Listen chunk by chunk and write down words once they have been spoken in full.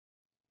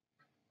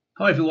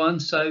Hi everyone,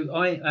 so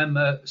I am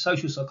a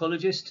social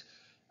psychologist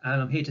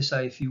and I'm here to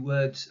say a few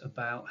words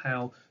about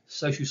how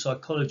social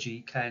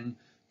psychology can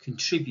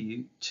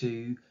contribute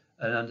to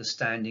an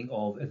understanding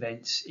of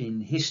events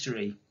in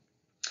history.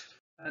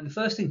 And the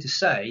first thing to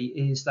say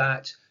is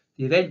that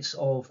the events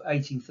of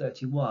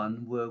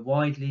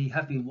 1831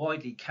 have been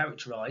widely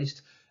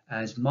characterized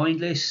as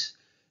mindless,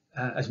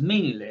 as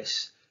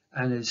meaningless,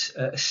 and as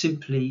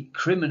simply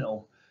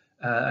criminal.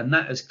 And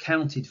that has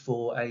counted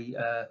for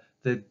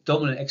the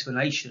dominant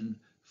explanation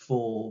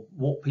for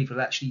what people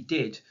actually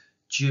did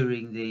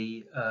during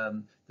the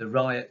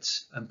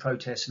riots and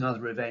protests and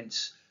other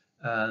events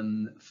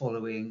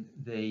following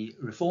the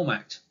Reform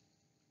Act.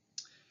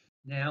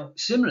 Now,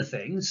 similar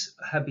things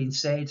have been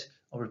said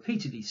or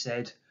repeatedly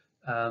said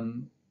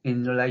in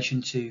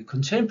relation to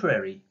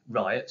contemporary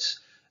riots,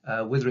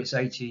 whether it's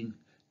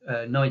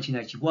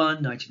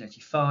 1981,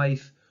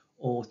 1985,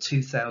 or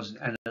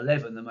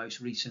 2011, the most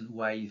recent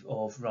wave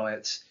of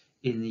riots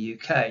in the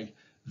UK.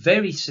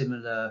 Very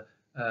similar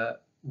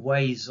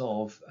ways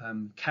of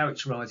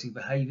characterising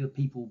behaviour.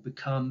 People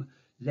become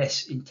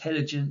less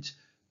intelligent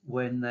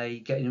when they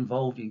get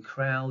involved in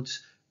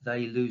crowds.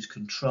 They lose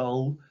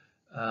control.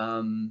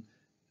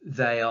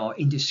 They are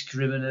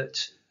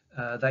indiscriminate.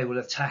 They will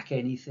attack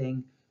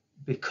anything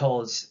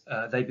because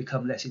they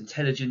become less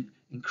intelligent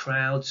in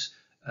crowds,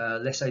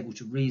 less able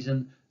to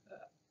reason,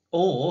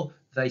 or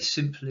they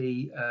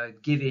simply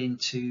give in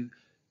to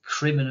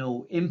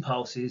criminal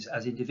impulses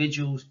as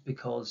individuals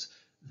because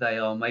they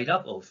are made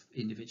up of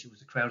individuals.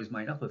 The crowd is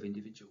made up of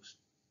individuals.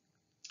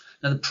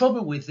 Now, the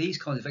problem with these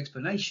kinds of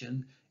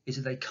explanation is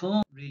that they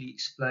can't really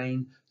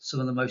explain some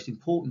of the most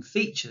important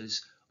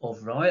features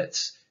of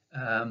riots,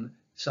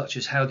 such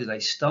as how do they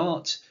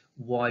start,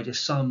 why do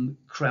some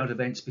crowd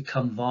events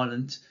become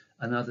violent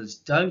and others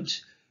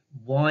don't,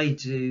 why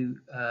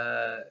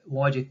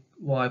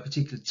are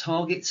particular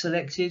targets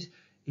selected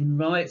in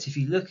riots. If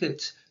you look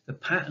at the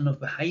pattern of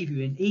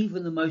behaviour in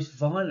even the most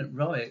violent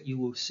riot, you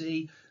will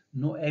see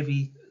not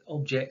every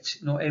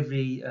object, not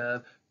every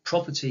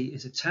property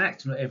is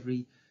attacked, not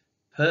every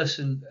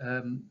person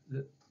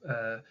that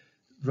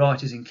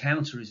rioters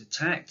encounter is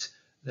attacked.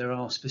 There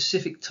are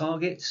specific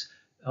targets.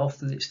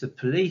 Often it's the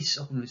police,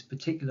 often it's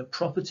particular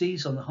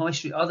properties on the high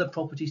street. Other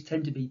properties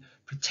tend to be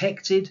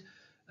protected.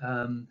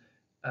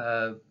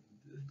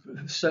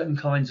 Certain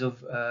kinds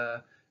of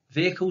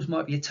vehicles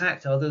might be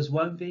attacked, others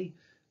won't be.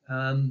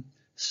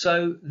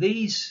 So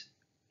these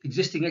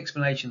existing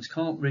explanations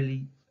can't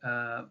really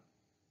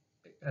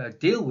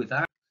deal with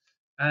that.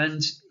 And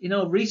in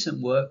our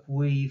recent work,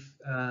 we've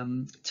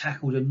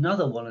tackled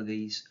another one of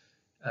these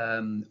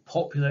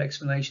popular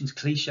explanations,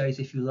 cliches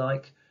if you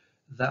like,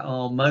 that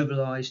are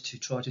mobilized to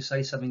try to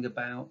say something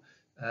about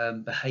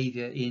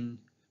behavior in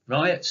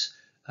riots,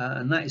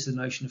 and that is the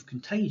notion of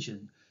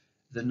contagion.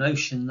 The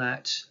notion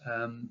that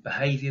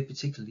behavior,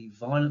 particularly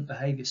violent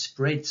behavior,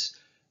 spreads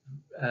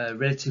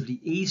relatively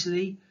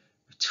easily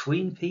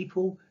between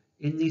people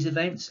in these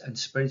events and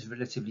spreads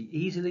relatively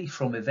easily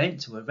from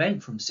event to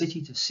event, from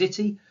city to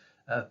city.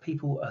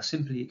 People are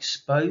simply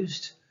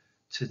exposed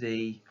to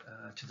the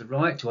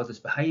riot, to others'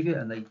 behavior,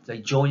 and they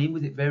join in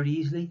with it very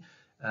easily.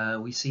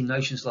 We see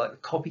notions like the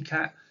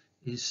copycat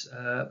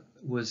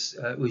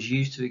was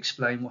used to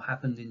explain what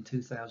happened in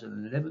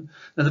 2011.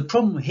 Now the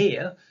problem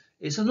here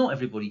is that not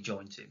everybody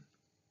joins in.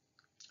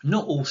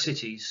 Not all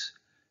cities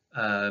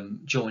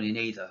join in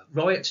either.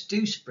 Riots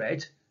do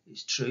spread,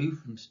 it's true,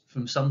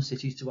 from some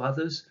cities to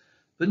others,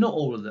 but not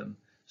all of them.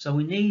 So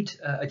we need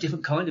a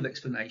different kind of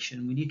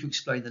explanation. We need to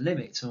explain the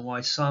limits and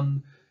why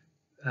some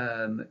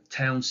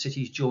towns,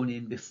 cities join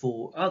in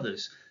before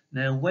others.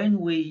 Now, when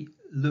we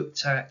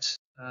looked at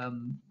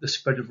the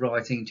spread of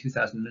rioting in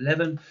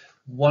 2011,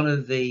 one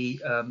of the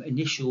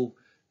initial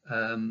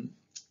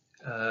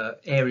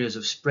areas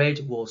of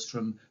spread was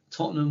from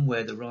Taunton,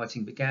 where the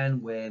rioting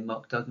began, where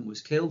Mark Duggan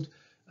was killed,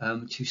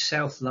 to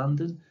South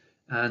London.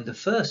 And the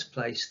first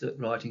place that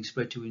rioting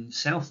spread to in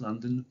South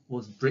London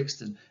was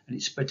Brixton, and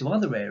it spread to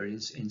other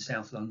areas in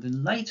South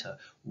London later.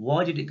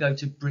 Why did it go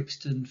to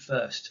Brixton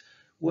first?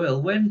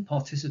 Well, when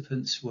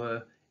participants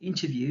were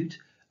interviewed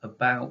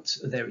about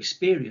their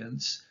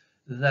experience,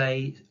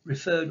 they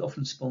referred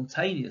often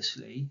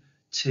spontaneously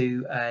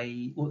to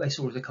what they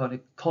saw as a kind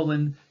of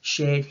common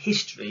shared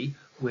history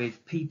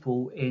with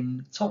people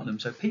in Tottenham.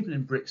 So people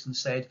in Brixton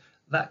said,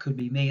 that could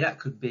be me, that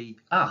could be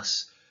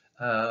us.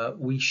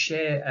 We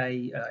share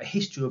a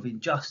history of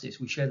injustice.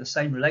 We share the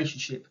same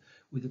relationship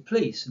with the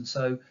police. And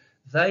so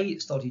they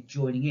started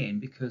joining in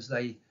because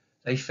they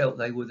felt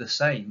they were the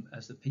same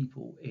as the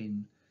people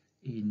in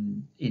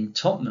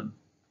Tottenham.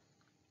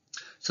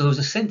 So there was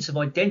a sense of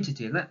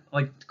identity, and that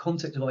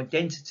concept of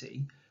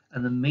identity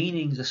and the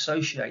meanings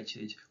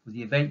associated with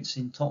the events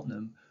in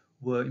Tottenham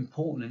were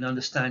important in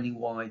understanding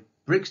why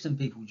Brixton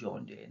people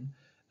joined in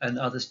and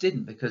others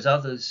didn't, because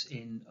others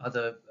in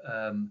other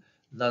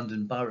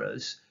London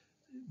boroughs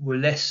were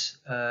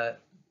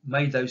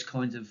made those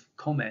kinds of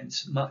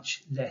comments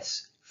much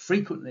less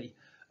frequently.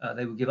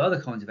 They would give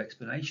other kinds of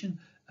explanation.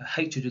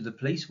 Hatred of the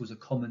police was a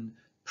common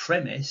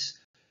premise,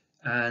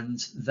 and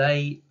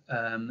they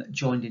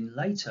joined in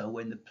later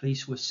when the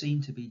police were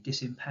seen to be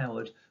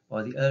disempowered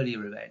by the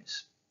earlier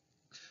events.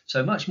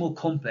 So much more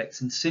complex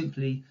than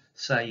simply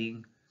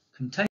saying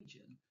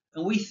contagion.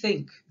 And we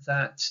think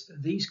that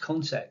these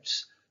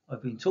concepts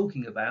I've been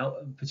talking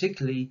about,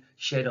 particularly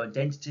shared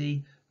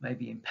identity,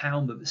 maybe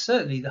empowerment, but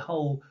certainly the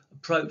whole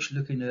approach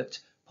looking at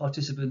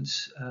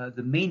participants,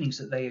 the meanings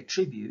that they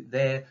attribute,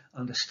 their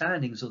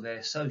understandings of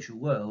their social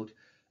world,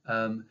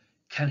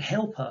 can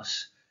help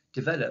us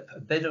develop a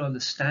better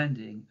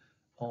understanding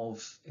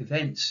of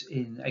events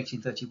in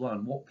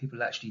 1831, what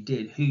people actually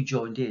did, who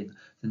joined in,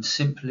 than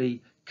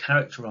simply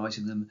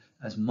characterising them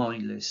as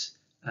mindless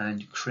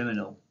and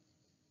criminal.